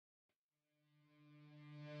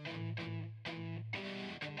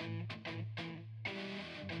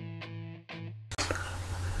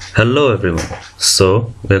Hello everyone.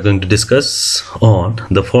 So we are going to discuss on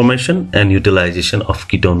the formation and utilization of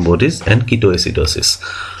ketone bodies and ketoacidosis.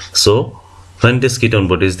 So when these ketone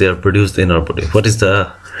bodies they are produced in our body, what is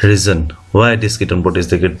the reason why these ketone bodies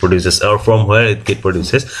they get produces, or from where it get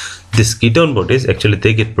produces? These ketone bodies actually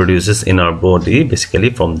they get produces in our body basically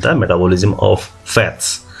from the metabolism of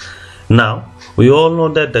fats. Now we all know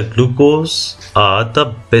that the glucose are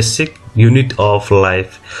the basic unit of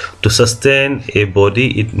life. To sustain a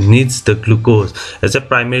body, it needs the glucose as a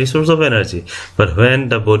primary source of energy. But when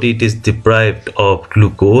the body is deprived of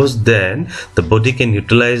glucose, then the body can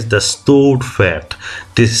utilize the stored fat.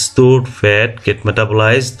 This stored fat get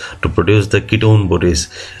metabolized to produce the ketone bodies,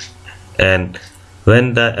 and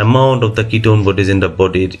when the amount of the ketone bodies in the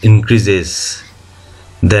body increases,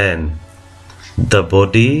 then the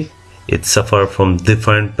body it suffer from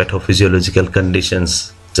different pathophysiological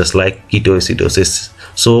conditions just like ketoacidosis.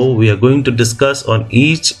 So we are going to discuss on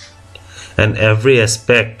each and every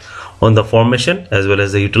aspect on the formation as well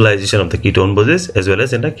as the utilization of the ketone bodies as well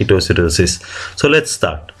as in the ketoacidosis. So let's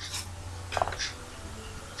start.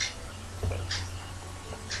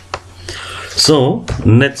 So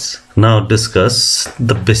let's now discuss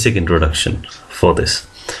the basic introduction for this.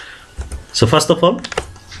 So first of all,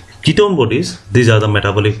 ketone bodies, these are the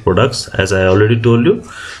metabolic products, as I already told you,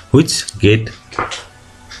 which get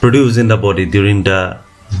produced in the body during the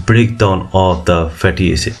breakdown of the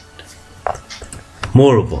fatty acid.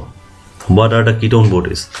 Moreover, what are the ketone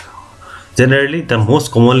bodies? Generally, the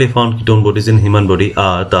most commonly found ketone bodies in human body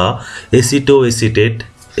are the acetoacetate,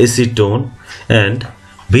 acetone, and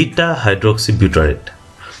beta hydroxybutyrate.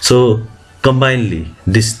 So combinedly,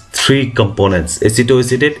 these three components,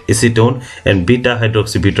 acetoacetate, acetone, and beta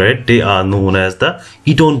hydroxybutyrate, they are known as the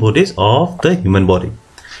ketone bodies of the human body.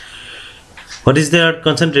 What is their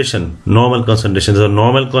concentration? Normal concentration. So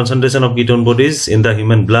normal concentration of ketone bodies in the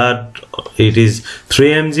human blood, it is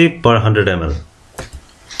 3 mg per 100 ml.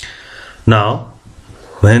 Now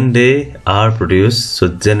when they are produced, so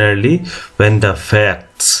generally when the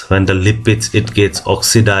fats, when the lipids it gets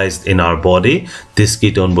oxidized in our body, these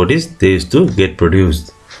ketone bodies they used to get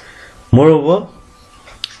produced. Moreover,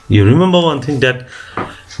 you remember one thing, that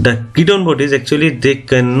the ketone bodies actually they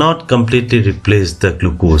cannot completely replace the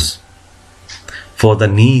glucose for the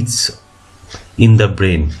needs in the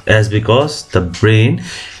brain, as because the brain,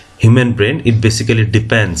 human brain, it basically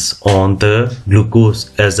depends on the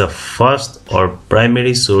glucose as a first or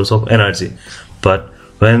primary source of energy. But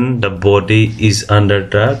when the body is under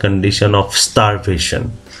the condition of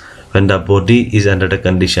starvation, when the body is under the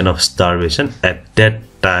condition of starvation, at that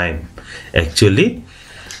time actually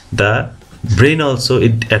the brain also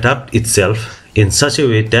it adapt itself in such a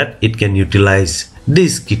way that it can utilize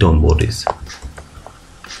these ketone bodies.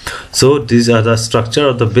 So these are the structure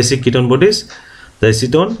of the basic ketone bodies: the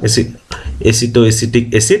acetone,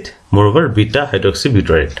 acetoacetic acid, moreover beta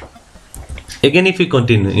hydroxybutyrate. Again, if we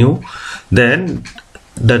continue, then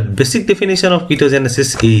the basic definition of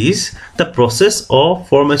ketogenesis is the process of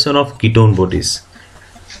formation of ketone bodies.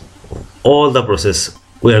 All the process,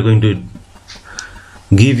 we are going to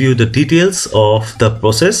give you the details of the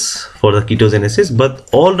process for the ketogenesis, but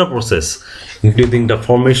all the process including the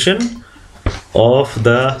formation of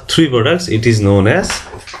the three products, it is known as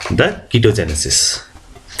the ketogenesis.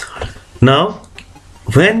 Now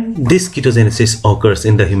when this ketogenesis occurs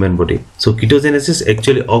in the human body, so ketogenesis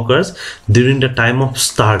actually occurs during the time of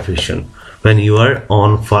starvation, when you are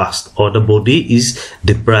on fast or the body is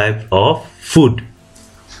deprived of food.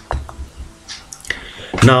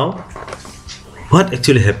 Now what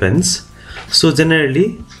actually happens? So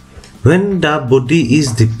generally when the body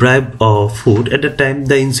is deprived of food, at the time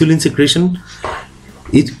the insulin secretion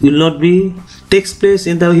it will not be takes place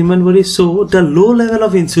in the human body. So the low level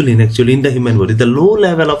of insulin actually in the human body, the low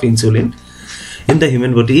level of insulin in the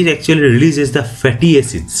human body, it actually releases the fatty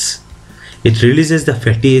acids. It releases the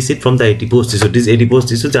fatty acid from the adipose tissue. These adipose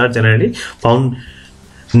tissues are generally found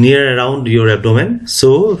near around your abdomen.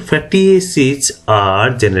 So fatty acids are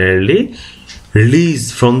generally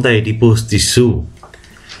released from the adipose tissue,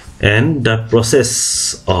 and the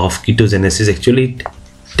process of ketogenesis actually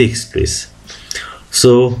takes place.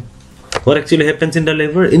 So what actually happens in the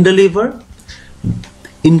liver? In the liver,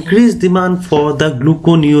 increased demand for the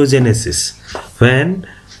gluconeogenesis. When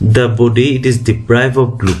the body it is deprived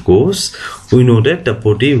of glucose, we know that the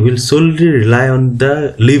body will solely rely on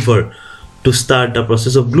the liver to start the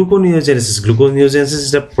process of gluconeogenesis.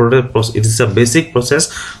 Gluconeogenesis is a basic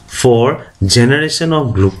process for generation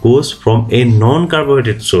of glucose from a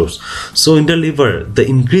non-carbohydrate source. So in the liver, the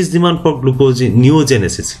increased demand for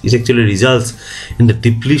gluconeogenesis is actually results in the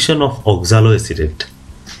depletion of oxaloacetate,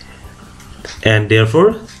 and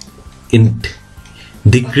therefore in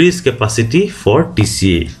decreased capacity for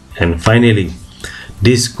TCA. And finally,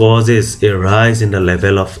 this causes a rise in the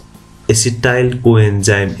level of acetyl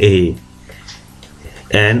coenzyme A,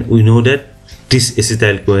 and we know that this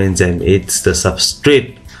acetyl coenzyme is the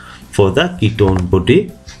substrate for the ketone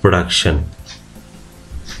body production.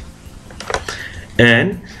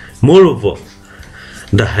 And moreover,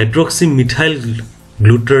 the hydroxymethyl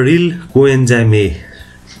glutaryl coenzyme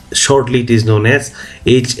A, shortly it is known as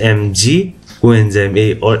HMG coenzyme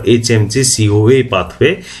A or HMG CoA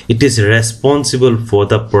pathway, it is responsible for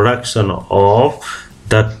the production of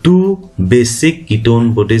the two basic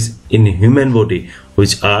ketone bodies in human body,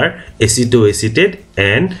 which are acetoacetate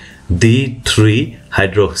and D3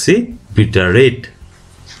 hydroxybutyrate.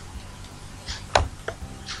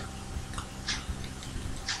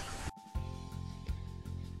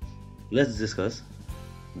 Let's discuss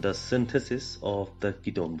the synthesis of the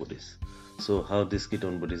ketone bodies. So how these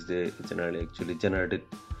ketone bodies they generally actually generated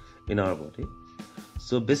in our body.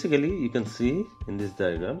 So basically you can see in this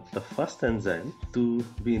diagram the first enzyme to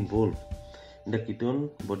be involved in the ketone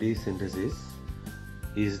body synthesis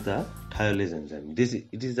is the thiolase enzyme.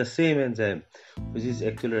 It is the same enzyme which is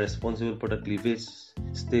actually responsible for the cleavage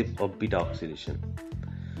step of beta oxidation.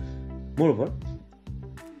 Moreover,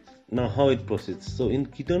 now how it proceeds. So in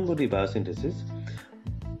ketone body biosynthesis,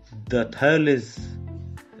 the thiolase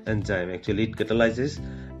enzyme actually it catalyzes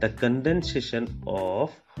the condensation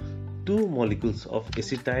of two molecules of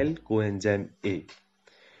acetyl coenzyme A,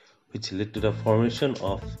 which led to the formation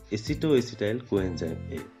of acetoacetyl coenzyme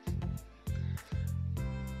A.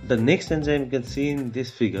 The next enzyme you can see in this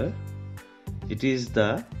figure, it is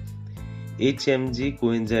the HMG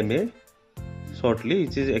coenzyme A, shortly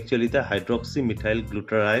it is actually the hydroxymethyl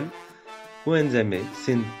glutaryl coenzyme A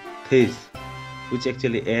synthase, which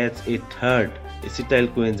actually adds a third acetyl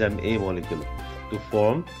coenzyme A molecule to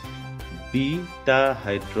form beta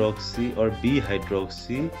hydroxy or B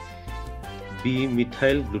hydroxy B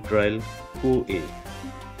methyl glutaryl CoA.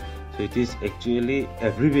 So it is actually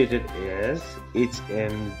abbreviated as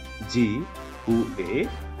HMG CoA.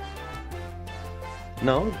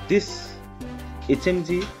 Now this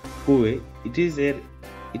HMG CoA it is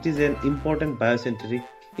an important biosynthetic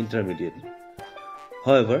intermediate.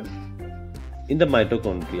 However, in the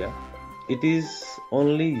mitochondria, it is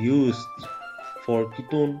only used for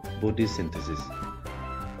ketone body synthesis.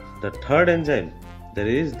 The third enzyme, that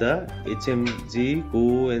is the HMG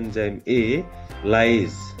coenzyme A,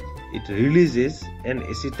 lyase. It releases an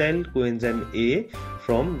acetyl coenzyme A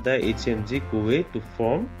from the HMG CoA to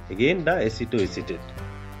form again the acetoacetate.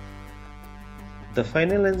 The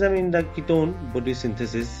final enzyme in the ketone body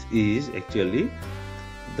synthesis is actually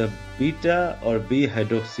the beta or B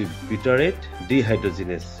hydroxybutyrate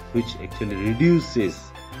dehydrogenase, which actually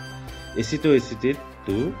reduces acetoacetate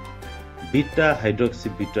to beta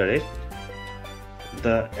hydroxybutyrate,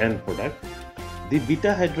 the end product. The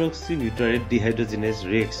beta hydroxybutyrate dehydrogenase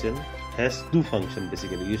reaction has two functions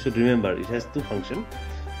basically. You should remember it has two functions.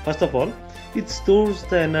 First of all, it stores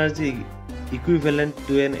the energy equivalent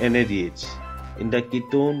to an NADH in the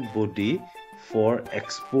ketone body for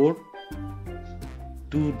export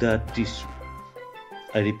to the tissue.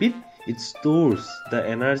 I repeat, it stores the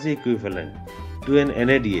energy equivalent to an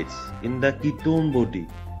NADH in the ketone body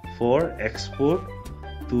for export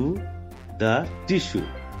to the tissue.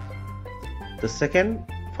 The second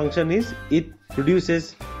function is it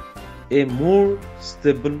produces a more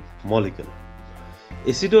stable molecule.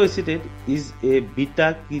 Acetoacetate is a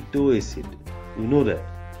beta ketoacid, you know that,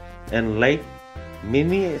 and like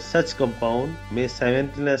many such compounds may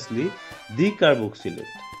simultaneously decarboxylate.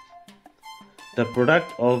 The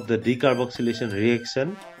product of the decarboxylation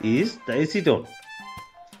reaction is the acetone.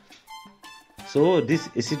 So this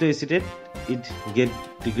acetoacetate it get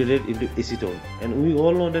degraded into acetone, and we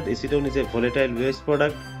all know that acetone is a volatile waste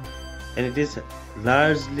product and it is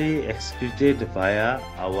largely excreted via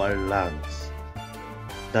our lungs.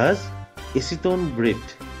 Thus, acetone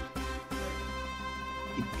breath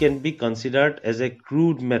it can be considered as a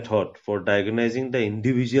crude method for diagnosing the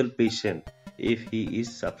individual patient if he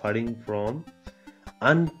is suffering from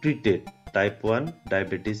untreated type 1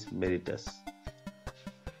 diabetes mellitus.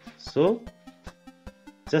 So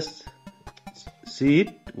just see it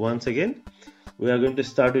once again. We are going to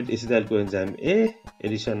start with acetyl coenzyme A.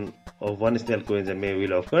 Addition of one acetyl coenzyme A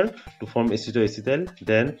will occur to form acetoacetyl.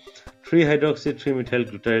 Then 3-hydroxy 3-methyl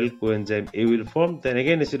glutaryl coenzyme A will form. Then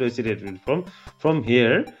again acetoacetate will form. From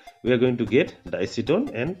here we are going to get the acetone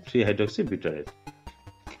and 3-hydroxy butyrate.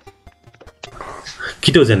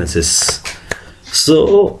 Ketogenesis.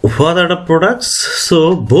 So what are the products?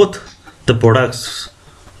 So both the products,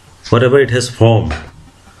 whatever it has formed,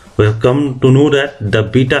 we have come to know that the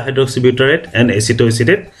beta hydroxybutyrate and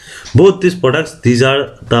acetoacetate, both these products, these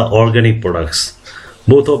are the organic products.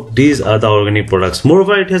 Both of these are the organic products.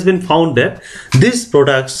 Moreover, it has been found that these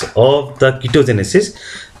products of the ketogenesis,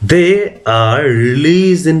 they are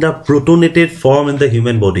released in the protonated form in the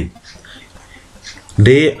human body.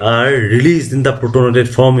 They are released in the protonated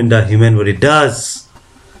form in the human body. Thus,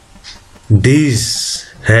 these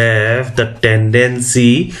have the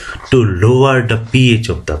tendency to lower the pH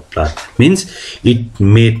of the blood. Means it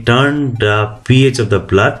may turn the pH of the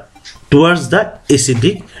blood towards the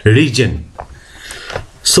acidic region.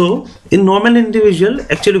 So in normal individual,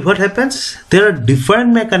 actually what happens, there are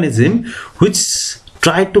different mechanisms which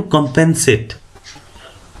try to compensate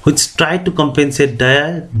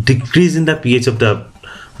the decrease in the pH of the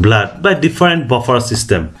blood by different buffer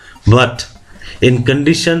system. But in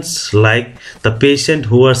conditions like the patient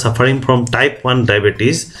who are suffering from type 1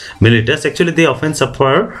 diabetes mellitus, actually they often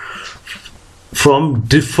suffer from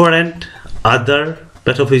different other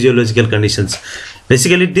pathophysiological conditions.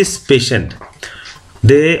 Basically, this patient,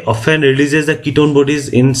 they often releases the ketone bodies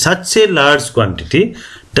in such a large quantity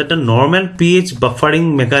that the normal pH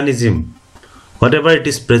buffering mechanism, whatever it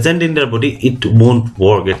is present in their body, it won't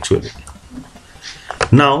work actually.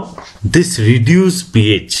 Now this reduced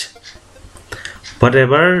pH,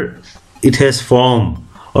 whatever it has formed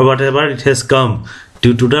or whatever it has come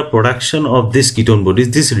due to the production of these ketone bodies,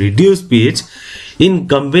 this reduced pH in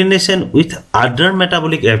combination with other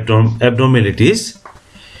metabolic abnormalities,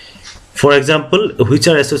 for example, which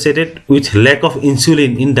are associated with lack of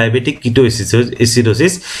insulin in diabetic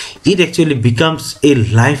ketoacidosis, it actually becomes a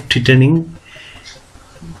life-threatening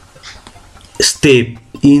step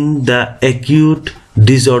in the acute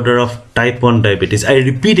disorder of type 1 diabetes. I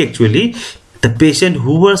repeat, actually, the patient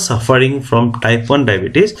who were suffering from type 1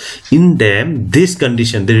 diabetes, in them this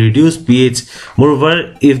condition, the reduced pH,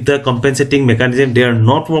 moreover if the compensating mechanism, they are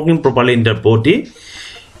not working properly in their body,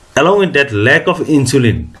 along with that lack of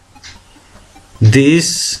insulin,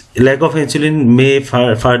 this lack of insulin may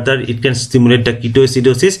further, it can stimulate the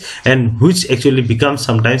ketoacidosis, and which actually becomes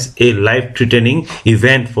sometimes a life-threatening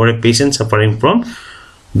event for a patient suffering from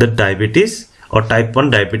the diabetes or type 1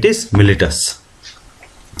 diabetes mellitus.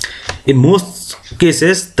 In most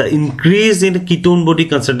cases, the increase in the ketone body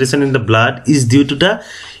concentration in the blood is due to the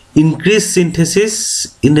increased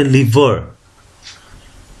synthesis in the liver.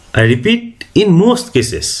 I repeat, in most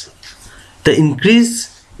cases, the increase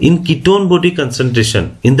in ketone body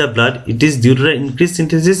concentration in the blood, it is due to the increased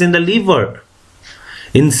synthesis in the liver.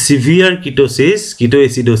 In severe ketoacidosis,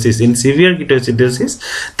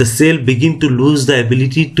 the cell begin to lose the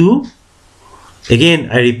ability to, again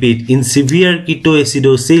I repeat, in severe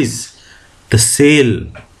ketoacidosis, the cell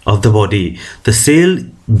of the body, the cell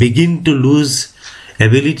begin to lose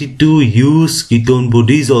ability to use ketone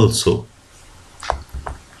bodies also.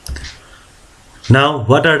 Now,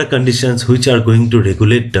 what are the conditions which are going to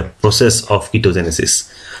regulate the process of ketogenesis?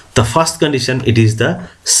 The first condition, it is the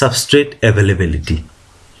substrate availability.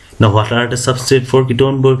 Now, what are the substrate for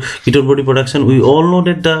ketone body production? We all know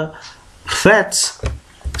that the fats.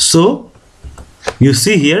 So, you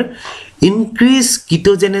see here, increased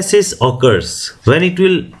ketogenesis occurs. When it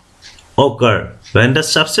will occur? When the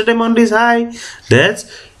substrate amount is high. That's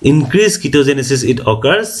increased ketogenesis, it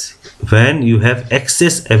occurs when you have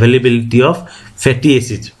excess availability of fatty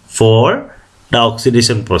acids for the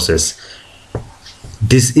oxidation process.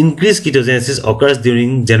 This increased ketogenesis occurs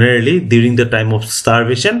generally during the time of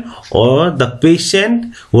starvation or the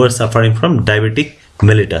patient who are suffering from diabetic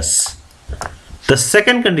mellitus. The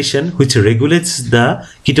second condition which regulates the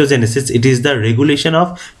ketogenesis, it is the regulation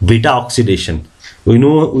of beta oxidation. We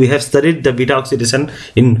know, we have studied the beta oxidation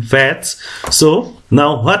in fats. So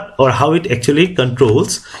now what or how it actually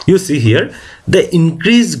controls, you see here, the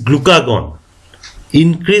increased glucagon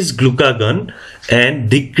and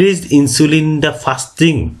decreased insulin in the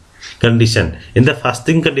fasting condition. In the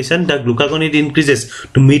fasting condition, the glucagon, it increases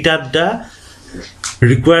to meet up the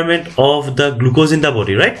requirement of the glucose in the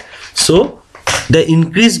body, right? So the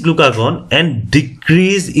increased glucagon and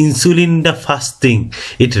decreased insulin in the fasting,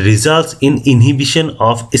 it results in inhibition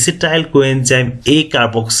of acetyl coenzyme A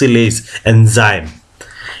carboxylase enzyme,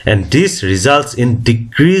 and this results in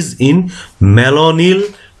decrease in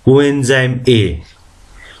malonyl coenzyme A.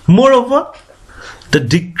 Moreover, the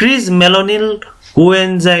decreased malonyl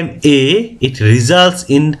coenzyme A, it results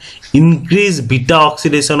in increased beta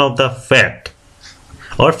oxidation of the fat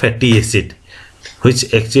or fatty acid,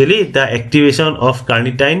 which actually the activation of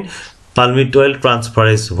carnitine palmitoyl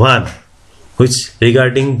transferase 1, which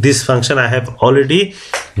regarding this function I have already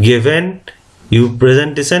given you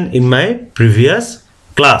presentation in my previous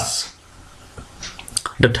class.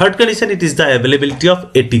 The third condition, it is the availability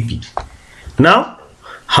of ATP. Now,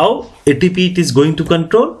 how ATP it is going to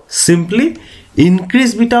control? Simply,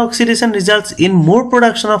 increased beta oxidation results in more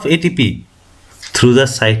production of ATP through the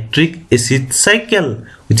citric acid cycle,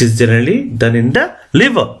 which is generally done in the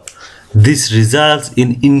liver. This results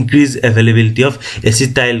in increased availability of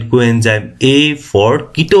acetyl coenzyme A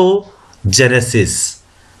for ketogenesis.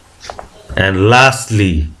 And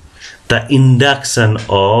lastly, the induction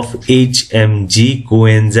of HMG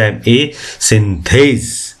coenzyme A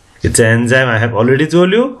synthase. It's an enzyme I have already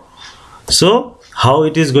told you. So, how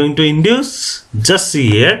it is going to induce? Just see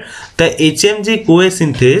here, the HMG CoA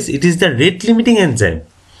synthase, it is the rate limiting enzyme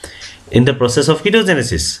in the process of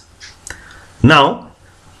ketogenesis. Now,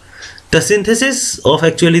 the synthesis of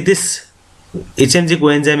actually this HMG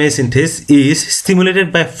coenzyme A synthase is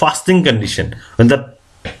stimulated by fasting condition. When the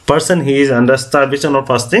person he is under starvation or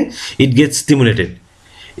fasting, it gets stimulated.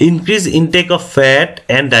 Increased intake of fat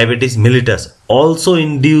and diabetes mellitus also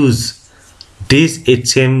induce this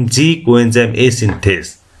HMG coenzyme A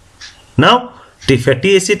synthase. Now, the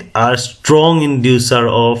fatty acids are strong inducer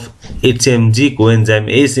of HMG coenzyme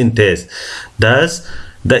A synthase. Thus,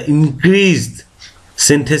 the increased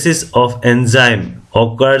synthesis of enzyme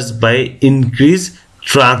occurs by increased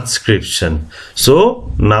transcription. So,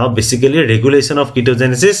 now basically regulation of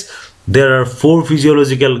ketogenesis, there are 4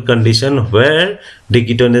 physiological conditions where the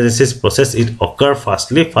ketogenesis process it occur.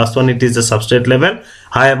 Firstly, first one, it is the substrate level,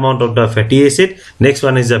 high amount of the fatty acid. Next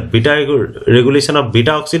one is the regulation of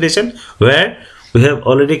beta oxidation, where we have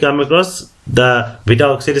already come across the beta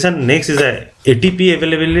oxidation. Next is the ATP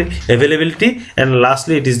availability, and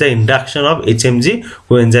lastly it is the induction of HMG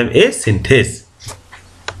coenzyme A synthase.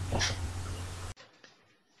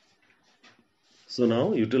 So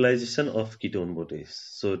now, utilization of ketone bodies.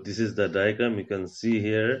 So this is the diagram. You can see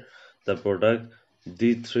here the product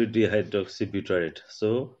D3-dehydroxybutyrate.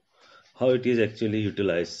 So how it is actually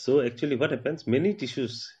utilized. So actually what happens, many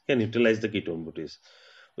tissues can utilize the ketone bodies,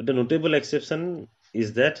 but the notable exception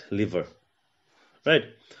is that liver, right?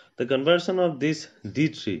 The conversion of this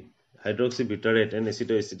D3-hydroxybutyrate and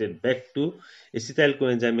acetoacetate back to acetyl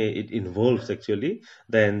coenzyme A, it involves actually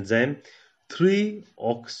the enzyme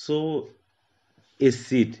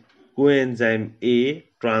 3-oxoacid coenzyme A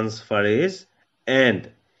transferase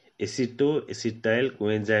and acetoacetyl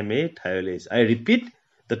coenzyme A thiolase. I repeat,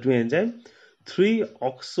 the two enzymes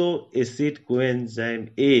 3-oxoacid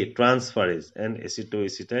coenzyme A transferase and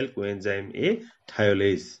acetoacetyl coenzyme A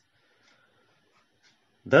thiolase.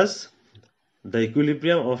 Thus, the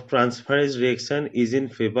equilibrium of transferase reaction is in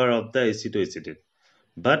favor of the acetoacetate,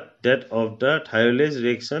 but that of the thiolase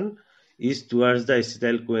reaction is towards the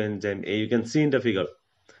acetyl coenzyme A. You can see in the figure,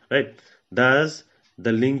 right? Thus,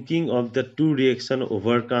 the linking of the two reactions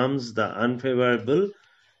overcomes the unfavorable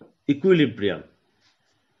equilibrium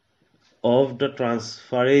of the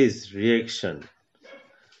transferase reaction.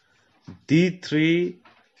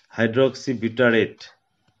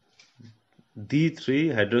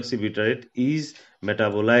 D3-hydroxybutyrate is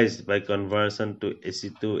metabolized by conversion to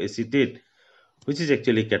acetoacetate, which is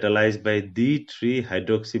actually catalyzed by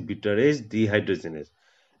D3-hydroxybutyrase dehydrogenase,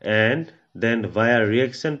 and then via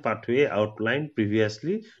reaction pathway outlined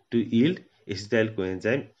previously to yield acetyl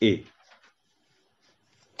coenzyme A.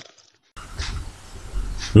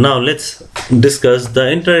 Now let's discuss the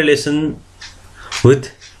interrelation with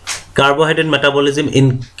carbohydrate metabolism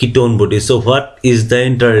in ketone bodies. So what is the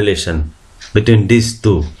interrelation between these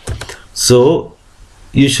two? So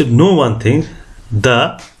you should know one thing,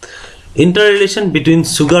 the interrelation between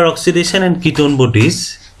sugar oxidation and ketone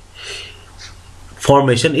bodies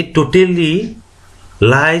formation, it totally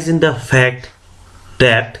lies in the fact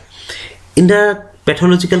that in the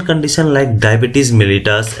pathological condition like diabetes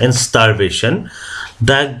mellitus and starvation,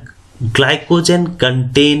 the glycogen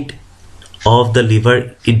content of the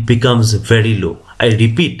liver, it becomes very low. I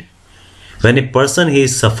repeat, when a person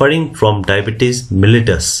is suffering from diabetes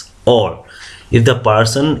mellitus, or if the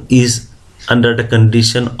person is under the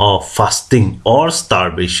condition of fasting or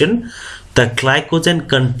starvation, the glycogen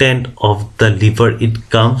content of the liver, it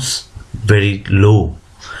comes very low.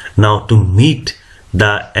 Now, to meet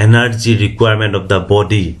the energy requirement of the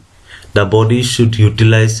body should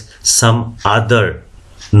utilize some other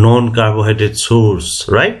non-carbohydrate source,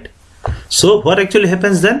 right? So what actually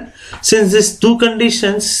happens then? Since these two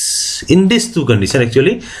conditions, in these two conditions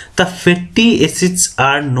actually, the fatty acids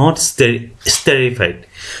are not esterified.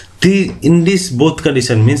 In this both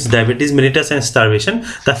condition, means diabetes mellitus and starvation,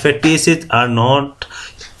 the fatty acids are not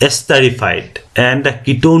esterified and the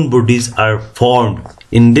ketone bodies are formed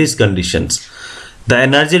in these conditions. The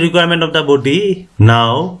energy requirement of the body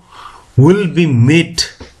now will be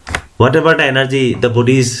met whatever the energy the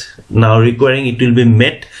body is now requiring, it will be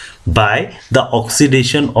met by the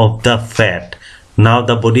oxidation of the fat. Now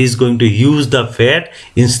the body is going to use the fat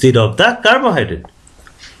instead of the carbohydrate.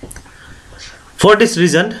 For this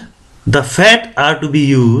reason, the fat are to be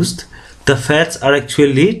used. The fats are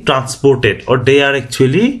actually transported, or they are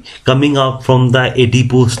actually coming out from the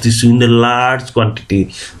adipose tissue in the large quantity.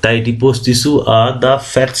 The adipose tissue are the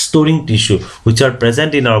fat storing tissue which are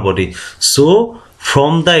present in our body. So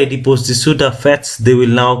from the adipose tissue, the fats, they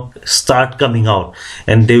will now start coming out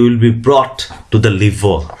and they will be brought to the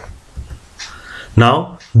liver.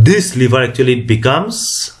 Now this liver actually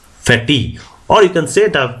becomes fatty, or you can say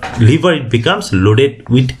the liver, it becomes loaded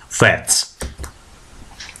with fats.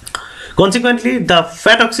 Consequently, the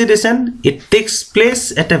fat oxidation, it takes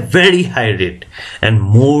place at a very high rate, and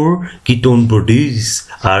more ketone bodies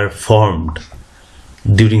are formed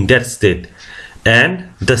during that state.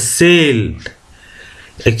 And the cell,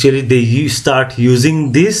 actually they start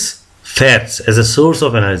using these fats as a source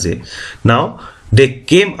of energy. Now they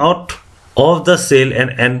came out of the cell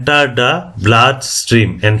and entered the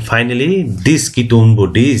bloodstream, and finally these ketone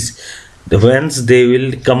bodies, once they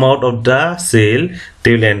will come out of the cell,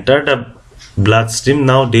 they will enter the bloodstream.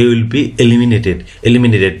 Now they will be eliminated.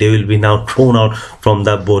 They will be now thrown out from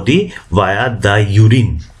the body via the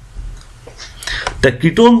urine. The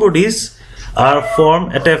ketone bodies are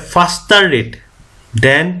formed at a faster rate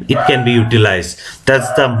than it can be utilized.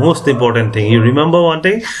 That's the most important thing. You remember one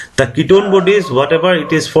thing, the ketone bodies, whatever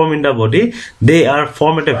it is formed in the body, they are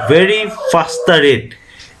formed at a very faster rate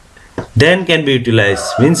than can be utilized.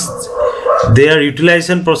 Means their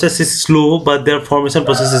utilization process is slow, but their formation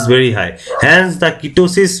process is very high. Hence the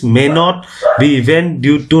ketosis may not be even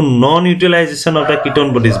due to non-utilization of the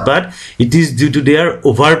ketone bodies, but it is due to their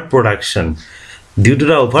overproduction. Due to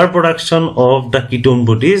the overproduction of the ketone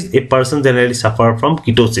bodies, a person generally suffer from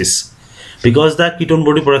ketosis, because the ketone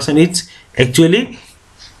body production is actually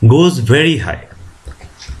goes very high.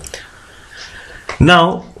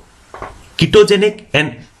 Now, ketogenic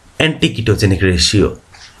and anti-ketogenic ratio.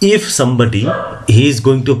 If somebody is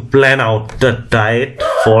going to plan out the diet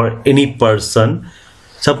for any person,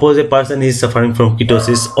 suppose a person is suffering from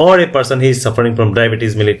ketosis or a person is suffering from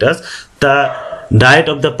diabetes mellitus, the diet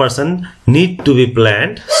of the person need to be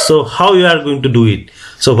planned. So how you are going to do it?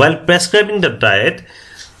 So while prescribing the diet,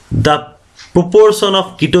 the proportion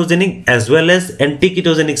of ketogenic as well as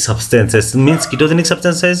anti-ketogenic substances, means ketogenic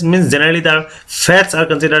substances means generally the fats are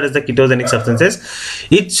considered as the ketogenic substances,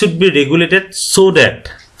 it should be regulated so that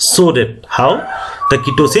how the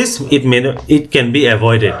ketosis, it can be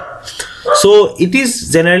avoided. So it is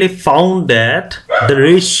generally found that the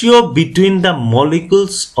ratio between the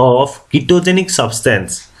molecules of ketogenic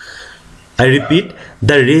substance, I repeat,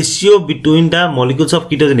 the ratio between the molecules of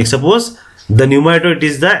ketogenic, suppose the numerator it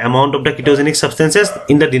is the amount of the ketogenic substances,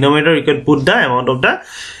 in the denominator you can put the amount of the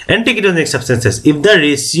anti-ketogenic substances. If the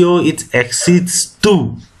ratio it exceeds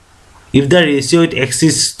 2,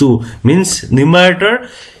 means numerator,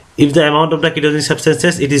 if the amount of the ketogenic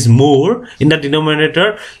substances it is more, in the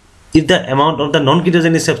denominator if the amount of the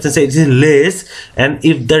non-ketogenic substances it is less, and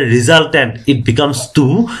if the resultant it becomes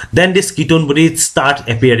 2, then this ketone body start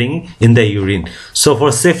appearing in the urine. So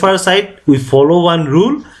for safer side, we follow one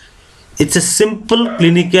rule. It's a simple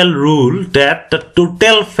clinical rule that the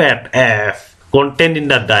total fat F contained in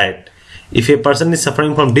the diet, if a person is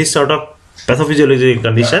suffering from this sort of pathophysiological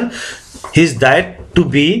condition, his diet to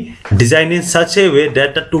be designed in such a way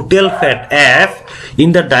that the total fat F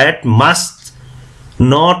in the diet must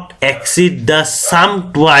not exceed the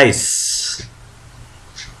sum twice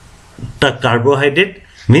the carbohydrate.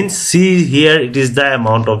 Means C here it is the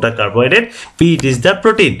amount of the carbohydrate, P it is the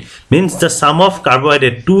protein, means the sum of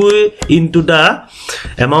carbohydrate 2 into the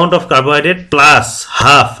amount of carbohydrate plus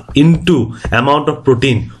half into amount of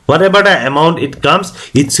protein, whatever the amount it comes,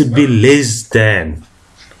 it should be less than,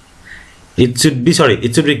 it should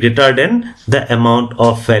be greater than the amount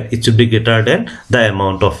of fat, it should be greater than the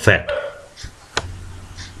amount of fat.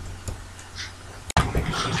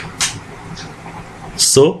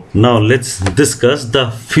 So now let's discuss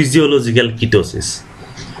the physiological ketosis.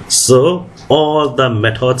 So all the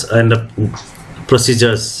methods and the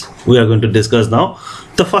procedures we are going to discuss now.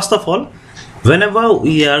 So first of all, whenever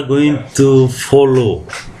we are going to follow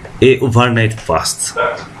a overnight fast,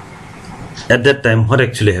 at that time what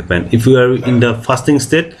actually happens? If we are in the fasting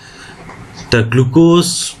state, the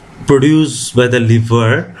glucose produced by the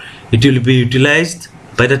liver, it will be utilized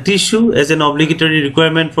by the tissue as an obligatory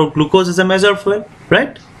requirement for glucose as a major fuel,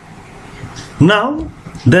 right? Now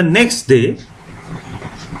the next day,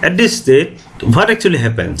 at this state, what actually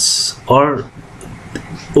happens, or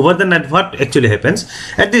Over the night, what actually happens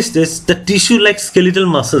at this stage, the tissue like skeletal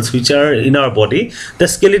muscles which are in our body, the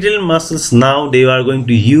skeletal muscles, now they are going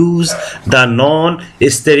to use the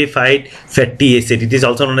non-esterified fatty acid. It is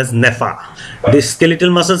also known as NEFA. The skeletal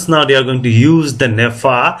muscles, now they are going to use the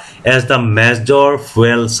NEFA as the major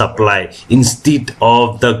fuel supply instead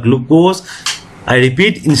of the glucose. I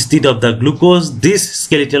repeat, instead of the glucose, these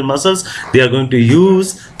skeletal muscles, they are going to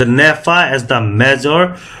use the NEFA as the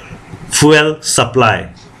major fuel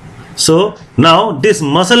supply. So now this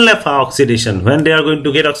muscle NEFA oxidation, when they are going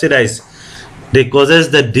to get oxidized, they causes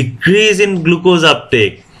the decrease in glucose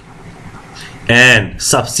uptake, and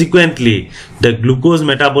subsequently the glucose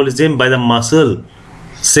metabolism by the muscle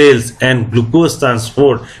cells and glucose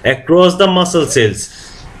transport across the muscle cells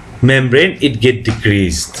membrane, it get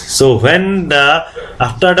decreased. So when the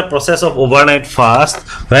after the process of overnight fast,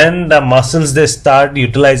 when the muscles they start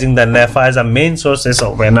utilizing the NEFA as a main sources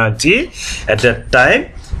of energy, at that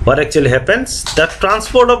time what actually happens, the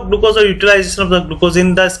transport of glucose or utilization of the glucose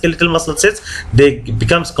in the skeletal muscle cells, they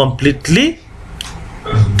becomes completely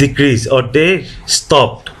decreased or they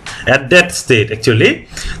stopped. At that state, actually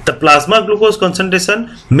the plasma glucose concentration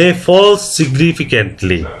may fall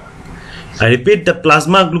significantly. I repeat, the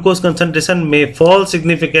plasma glucose concentration may fall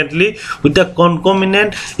significantly with the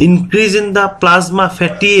concomitant increase in the plasma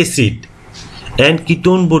fatty acid and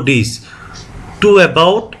ketone bodies to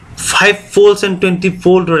about 5-fold and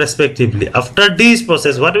 20-fold respectively. After this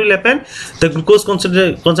process, what will happen? The glucose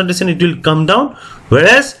concentration, it will come down,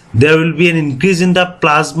 whereas there will be an increase in the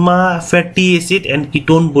plasma fatty acid and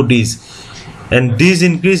ketone bodies, and this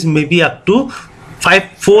increase may be up to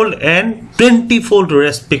 5-fold and 20-fold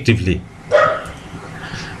respectively.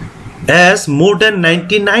 As more than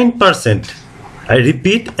 99%, I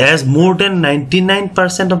repeat, as more than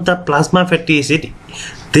 99% of the plasma fatty acid,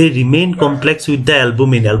 they remain complex with the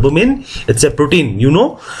albumin. Albumin, it's a protein, you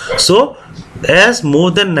know. So as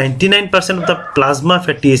more than 99% of the plasma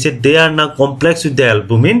fatty acid, they are now complex with the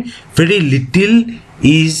albumin, very little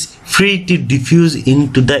is free to diffuse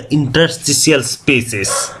into the interstitial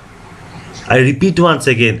spaces. I repeat once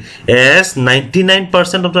again, as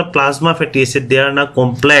 99% of the plasma fatty acid, they are now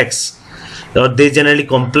complex, or they generally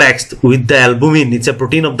complexed with the albumin. It's a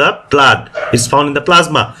protein of the blood, it's found in the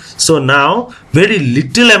plasma. So now very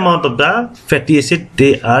little amount of the fatty acid,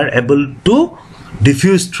 they are able to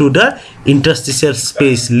diffuse through the interstitial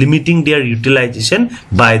space, limiting their utilization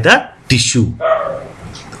by the tissue.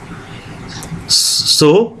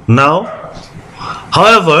 So now,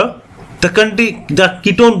 however, the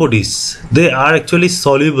ketone bodies, they are actually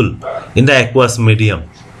soluble in the aqueous medium,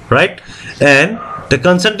 right? And the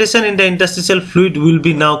concentration in the interstitial fluid will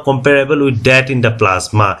be now comparable with that in the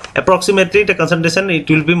plasma. Approximately the concentration, it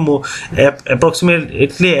will be more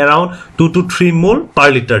approximately around 2 to 3 mole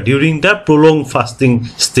per liter during the prolonged fasting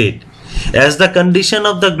state. As the condition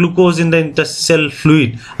of the glucose in the interstitial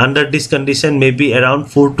fluid under this condition may be around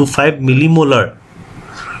 4 to 5 millimolar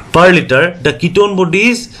per liter, the ketone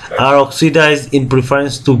bodies are oxidized in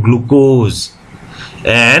preference to glucose,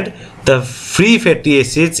 and the free fatty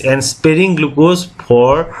acids and sparing glucose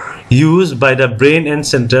for use by the brain and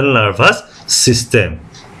central nervous system.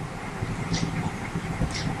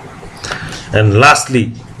 And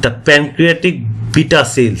lastly, the pancreatic beta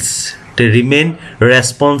cells, they remain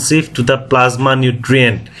responsive to the plasma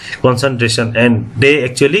nutrient concentration, and they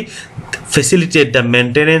actually facilitate the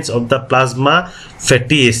maintenance of the plasma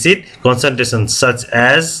fatty acid concentration, such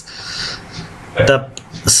as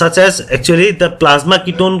actually the plasma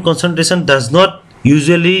ketone concentration does not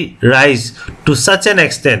usually rise to such an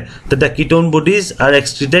extent that the ketone bodies are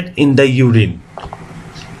excreted in the urine.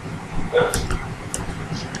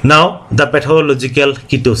 Now the pathological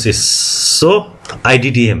ketosis. So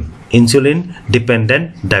IDDM, insulin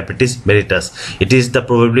dependent diabetes mellitus, it is the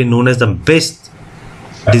probably known as the best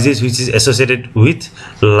disease which is associated with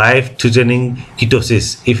life-threatening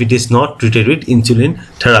ketosis if it is not treated with insulin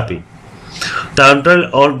therapy. The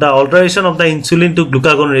alteration of the insulin to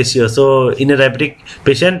glucagon ratio. So in a diabetic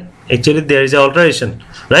patient, actually there is an alteration,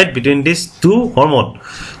 right, between these two hormones.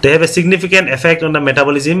 They have a significant effect on the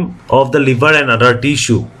metabolism of the liver and other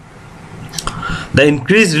tissue. The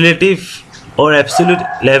increased relative or absolute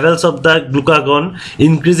levels of the glucagon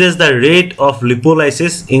increases the rate of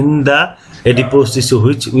lipolysis in the adipose tissue,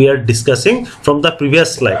 which we are discussing from the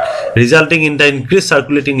previous slide, resulting in the increased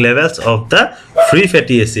circulating levels of the free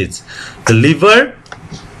fatty acids. The liver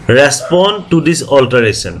respond to this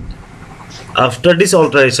alteration. After this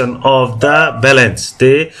alteration of the balance,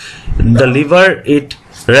 the liver, it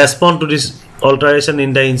respond to this alteration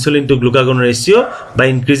in the insulin to glucagon ratio by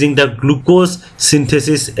increasing the glucose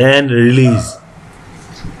synthesis and release.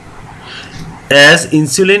 as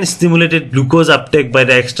insulin stimulated glucose uptake by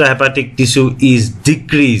the extrahepatic tissue is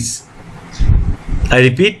decreased. I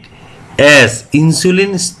repeat, as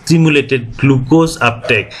insulin stimulated glucose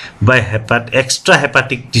uptake by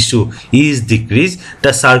extrahepatic tissue is decreased,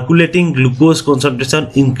 the circulating glucose concentration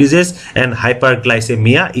increases and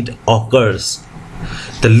hyperglycemia it occurs.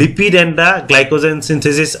 The lipid and the glycogen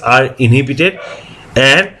synthesis are inhibited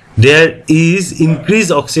and there is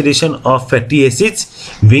increased oxidation of fatty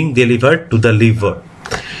acids being delivered to the liver.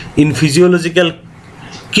 In physiological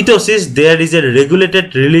ketosis, there is a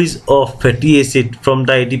regulated release of fatty acid from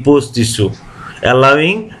the adipose tissue,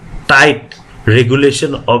 allowing tight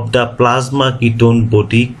regulation of the plasma ketone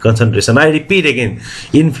body concentration. I repeat again,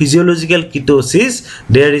 in physiological ketosis,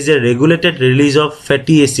 there is a regulated release of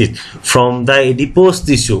fatty acid from the adipose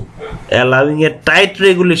tissue, allowing a tight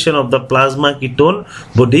regulation of the plasma ketone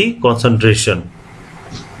body concentration.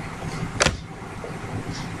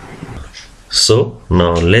 So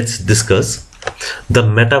now let's discuss the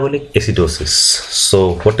metabolic acidosis.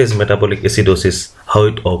 So what is metabolic acidosis, how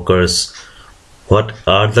it occurs, what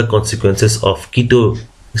are the consequences of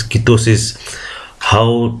ketosis,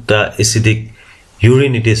 how the acidic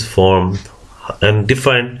urine it is formed, and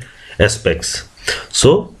different aspects.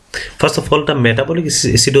 So first of all, the metabolic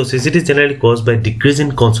acidosis, it is generally caused by decrease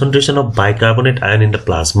in concentration of bicarbonate ion in the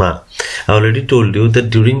plasma. I already told you that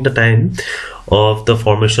during the time of the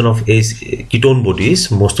formation of ketone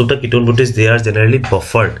bodies, most of the ketone bodies, they are generally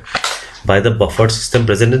buffered by the buffer system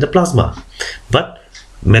present in the plasma. But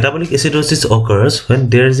metabolic acidosis occurs when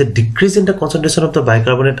there is a decrease in the concentration of the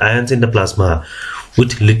bicarbonate ions in the plasma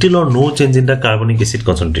with little or no change in the carbonic acid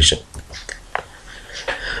concentration.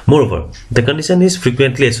 Moreover, the condition is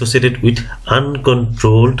frequently associated with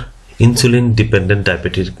uncontrolled insulin-dependent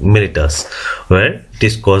diabetes mellitus, where it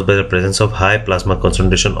is caused by the presence of high plasma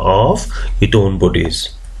concentration of ketone bodies.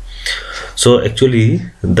 So actually,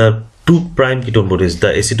 the 2' ketone bodies, the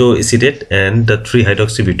acetoacetate and the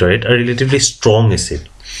 3-hydroxybutyrate, are relatively strong acid,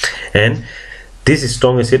 and this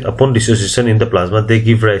strong acid, upon dissociation in the plasma, they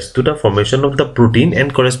give rise to the formation of the protein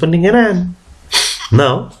and corresponding anion.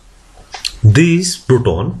 Now this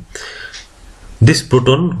proton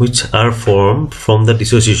which are formed from the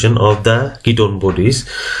dissociation of the ketone bodies,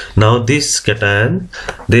 now this cation,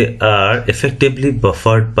 they are effectively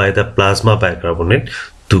buffered by the plasma bicarbonate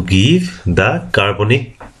to give the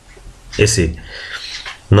carbonic acid.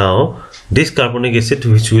 Now this carbonic acid,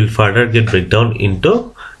 which will further get breakdown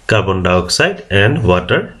into carbon dioxide and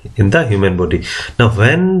water in the human body. Now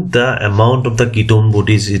when the amount of the ketone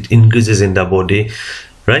bodies it increases in the body,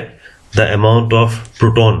 right, the amount of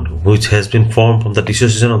proton which has been formed from the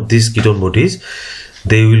dissociation of these ketone bodies,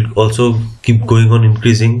 they will also keep going on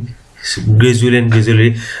increasing gradually, and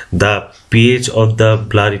gradually the pH of the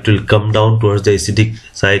blood, it will come down towards the acidic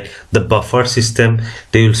side. The buffer system,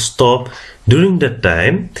 they will stop. During that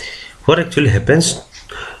time, what actually happens,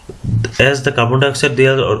 as the carbon dioxide they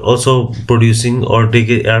are also producing, or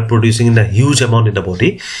they are producing in a huge amount in the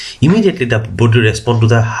body, immediately the body responds to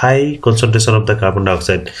the high concentration of the carbon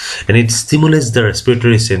dioxide and it stimulates the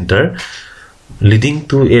respiratory center, leading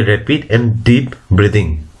to a rapid and deep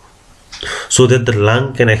breathing, so that the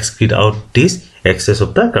lung can excrete out this excess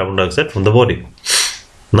of the carbon dioxide from the body.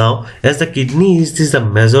 Now, as the kidney is the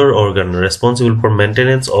major organ responsible for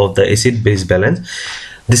maintenance of the acid-base balance,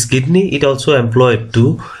 this kidney it also employed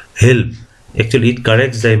to help, actually it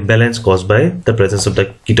corrects the imbalance caused by the presence of the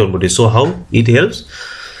ketone body. So how it helps?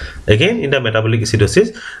 Again, in the metabolic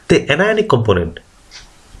acidosis, the anionic component,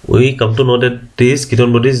 we come to know that these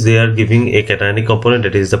ketone bodies, they are giving a cationic component,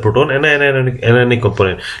 that is the proton, and an anionic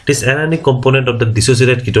component. This anionic component of the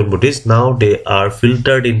dissociated ketone bodies, now they are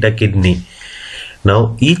filtered in the kidney.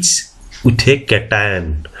 Now each we take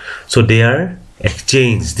cation, so they are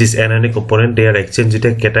exchange, this anionic component, they are exchanged with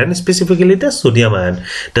a cation, specifically the sodium ion,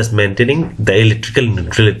 thus maintaining the electrical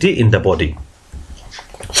neutrality in the body.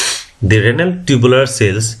 The renal tubular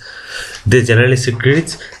cells, they generally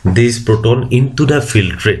secrete this proton into the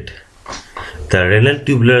filtrate. The renal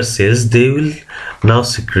tubular cells, they will now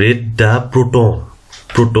secrete the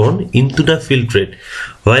proton into the filtrate,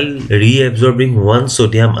 while reabsorbing one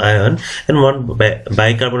sodium ion and one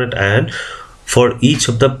bicarbonate ion for each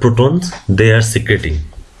of the protons they are secreting.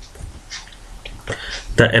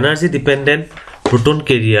 The energy dependent proton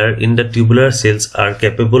carrier in the tubular cells are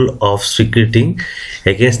capable of secreting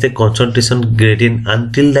against the concentration gradient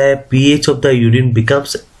until the pH of the urine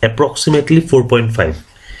becomes approximately 4.5.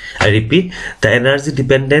 I repeat, the energy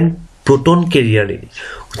dependent proton carrier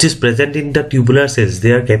which is present in the tubular cells,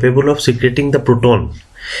 they are capable of secreting the proton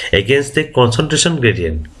against the concentration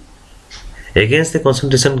gradient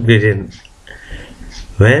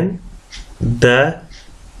when the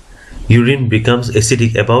urine becomes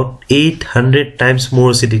acidic, about 800 times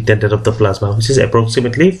more acidic than that of the plasma, which is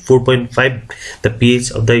approximately 4.5. The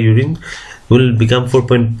pH of the urine will become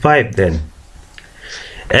 4.5 then.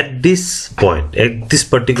 At this point, at this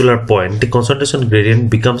particular point, the concentration gradient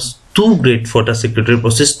becomes too great for the secretory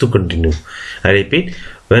process to continue. I repeat,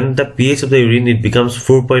 when the pH of the urine it becomes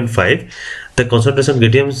 4.5, the concentration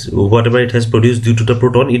gradient, whatever it has produced due to the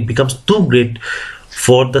proton, it becomes too great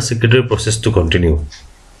for the secretory process to continue.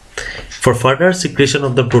 For further secretion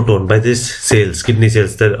of the proton by these cells, kidney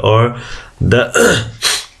cells,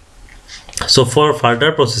 so for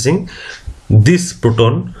further processing this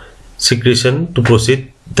proton secretion to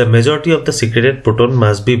proceed, the majority of the secreted proton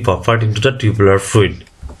must be buffered into the tubular fluid,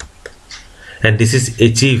 and this is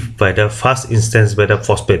achieved by the first instance by the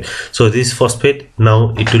phosphate. So this phosphate,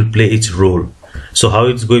 now it will play its role. So how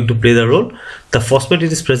it's going to play the role? The phosphate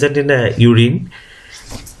is present in the urine.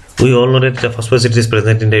 We all know that the phosphate is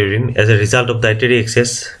present in the urine as a result of dietary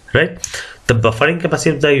excess, right? The buffering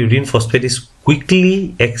capacity of the urine phosphate is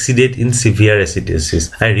quickly exceeded in severe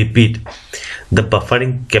acidosis. I repeat, the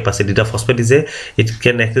buffering capacity, the phosphate is it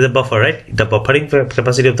can act as a buffer, right? The buffering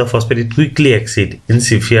capacity of the phosphate is quickly exceed in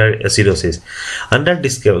severe acidosis. Under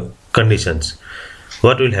these conditions,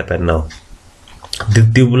 what will happen now? The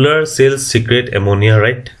tubular cells secrete ammonia,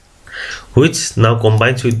 right, which now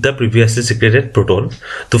combines with the previously secreted proton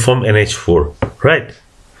to form NH4, right?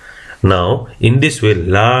 Now in this way,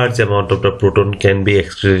 large amount of the proton can be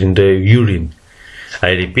excreted in the urine.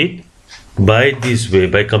 I repeat, by this way,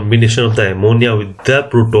 by combination of the ammonia with the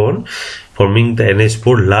proton forming the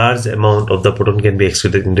NH4, large amount of the proton can be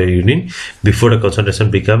excreted in the urine before the concentration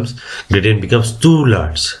gradient becomes too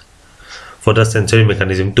large for the sensory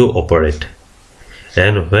mechanism to operate.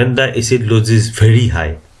 And when the acid load is very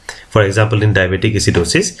high, for example in diabetic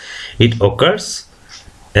acidosis, it occurs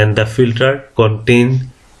and the filter contain,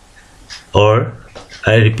 or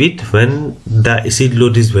I repeat, when the acid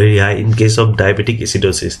load is very high in case of diabetic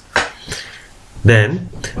acidosis, then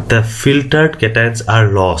the filtered cations are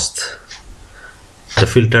lost. The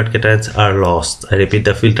filtered cations are lost. I repeat,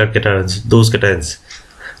 the filtered cations, those cations,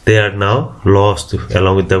 they are now lost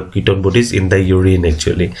along with the ketone bodies in the urine.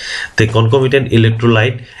 Actually, the concomitant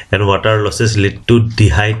electrolyte and water losses lead to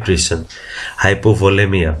dehydration,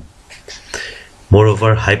 hypovolemia,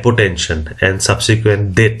 moreover hypotension, and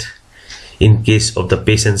subsequent death in case of the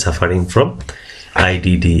patient suffering from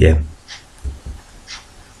IDDM.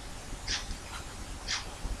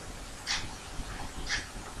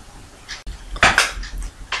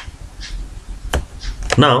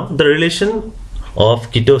 Now the relation of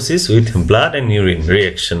ketosis with blood and urine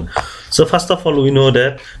reaction. So first of all, we know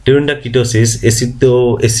that during the ketosis,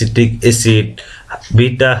 acetoacetic acid,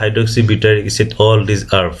 beta hydroxybutyric acid, all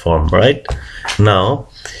these are formed, right? Now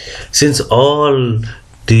since all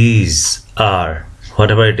these are,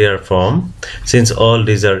 whatever they are from, since all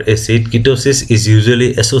these are acid, ketosis is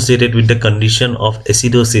usually associated with the condition of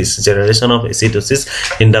acidosis, generation of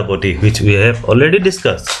acidosis in the body, which we have already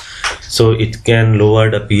discussed. So it can lower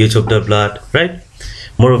the pH of the blood, right?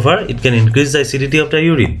 Moreover, it can increase the acidity of the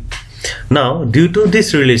urine. Now due to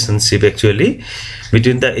this relationship actually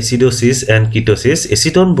between the acidosis and ketosis,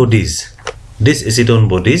 acetone bodies, these acetone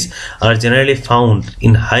bodies are generally found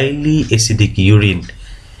in highly acidic urine.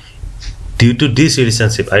 Due to this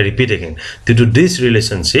relationship, I repeat again, due to this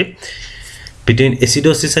relationship between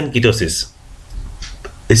acidosis and ketosis,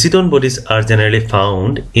 acetone bodies are generally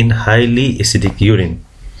found in highly acidic urine.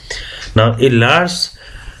 Now a large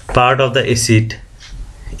part of the acid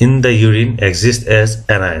in the urine exists as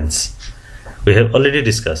anions. We have already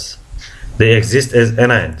discussed, they exist as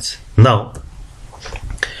anions. Now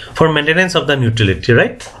for maintenance of the neutrality,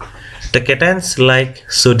 right, the cations like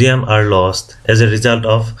sodium are lost. As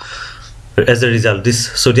a result,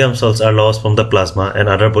 these sodium salts are lost from the plasma and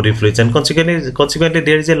other body fluids, and consequently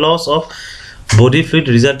there is a loss of body fluid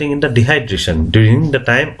resulting in the dehydration during the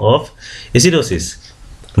time of acidosis.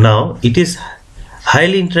 Now it is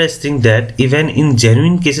highly interesting that even in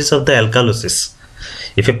genuine cases of the alkalosis,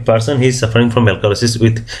 if a person is suffering from alkalosis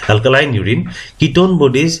with alkaline urine, ketone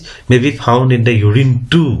bodies may be found in the urine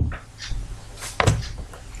too.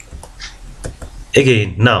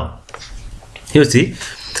 Again, now you see,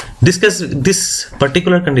 this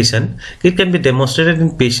particular condition, it can be demonstrated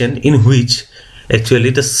in patient in which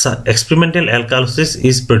actually the experimental alkalosis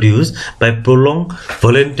is produced by prolonged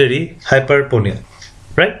voluntary hypertonia,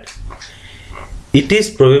 right? It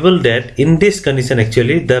is probable that in this condition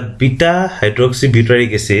actually the beta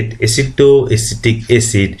hydroxybutyric acid, acetoacetic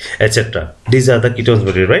acid, etc., these are the ketones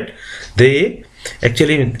body, right? They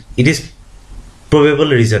actually, it is probable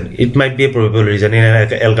reason. It might be a probable reason in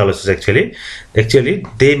alkalosis. Actually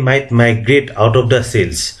they might migrate out of the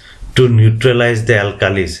cells to neutralize the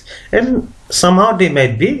alkalis, and somehow they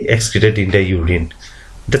might be excreted in the urine.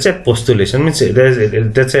 That's a postulation, means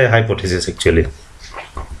that's a hypothesis actually.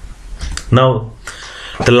 Now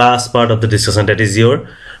the last part of the discussion, that is your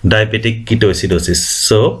diabetic ketoacidosis.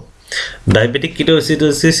 So diabetic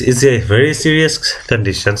ketoacidosis is a very serious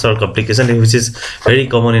condition or complication which is very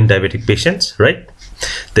common in diabetic patients, right?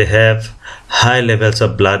 They have high levels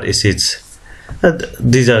of blood acids.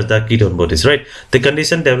 These are the ketone bodies, right? The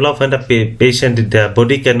condition develops when the patient, their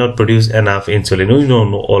body cannot produce enough insulin. We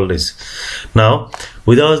know all this. Now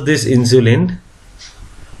without this insulin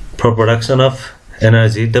for production of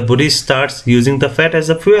energy, the body starts using the fat as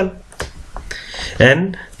a fuel,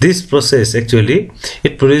 and this process actually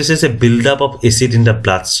it produces a buildup of acid in the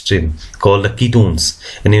bloodstream called the ketones,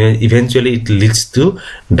 and eventually it leads to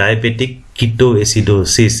diabetic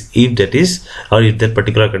ketoacidosis if that is, or if that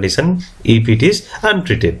particular condition, if it is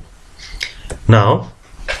untreated. Now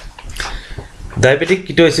diabetic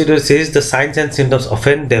ketoacidosis, the signs and symptoms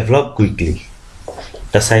often develop quickly.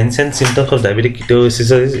 The signs and symptoms of diabetic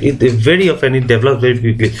ketoacidosis, very often it develops very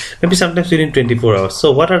quickly, maybe sometimes within 24 hours.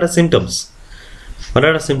 So what are the symptoms? What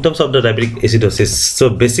are the symptoms of the diabetic acidosis? So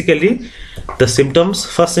basically the symptoms,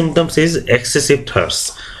 first symptoms is excessive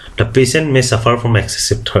thirst. The patient may suffer from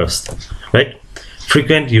excessive thirst, right?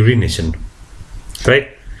 Frequent urination, right?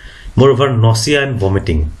 Moreover, nausea and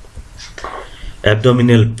vomiting,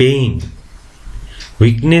 abdominal pain,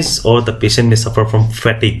 weakness, or the patient may suffer from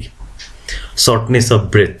fatigue, shortness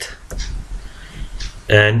of breath,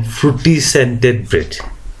 and fruity scented breath.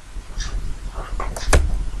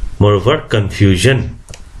 Moreover, confusion.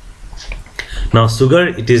 Now sugar,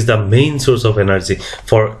 it is the main source of energy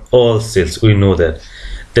for all cells, we know that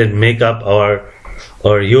make up our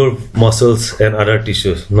or your muscles and other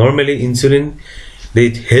tissues. Normally insulin,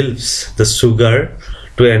 it helps the sugar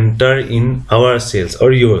to enter in our cells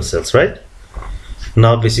or your cells, right?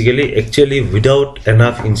 Now basically actually without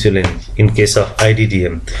enough insulin, in case of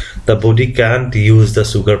IDDM, the body can't use the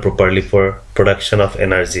sugar properly for production of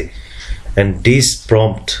energy, and this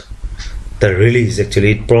prompt the release,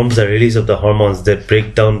 actually it prompts the release of the hormones that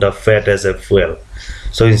break down the fat as a fuel.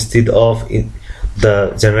 So instead of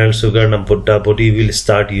the general sugar, the body will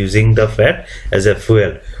start using the fat as a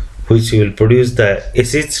fuel, which will produce the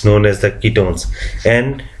acids known as the ketones,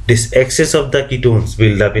 and this excess of the ketones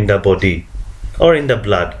build up in the body or in the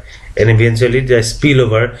blood, and eventually they spill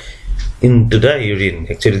over into the urine.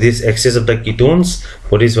 Actually this excess of the ketones,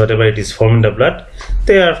 what is whatever it is formed in the blood,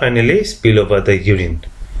 they are finally spill over the urine.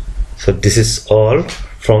 So this is all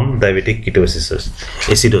from diabetic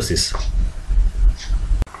ketoacidosis.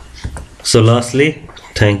 So lastly,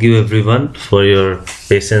 thank you everyone for your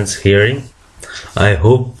patience hearing. I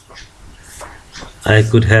hope I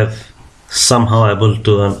could have somehow able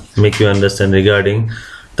to make you understand regarding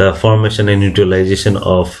the formation and utilization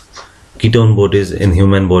of ketone bodies in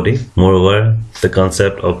human body, moreover the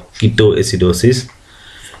concept of ketoacidosis.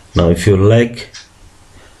 Now if you like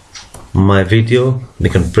my video, you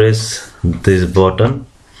can press this button.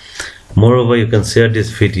 Moreover, you can share this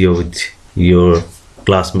video with your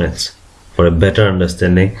classmates for a better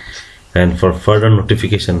understanding, and for further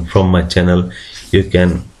notification from my channel you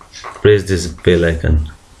can press this bell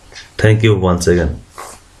icon. Thank you once again.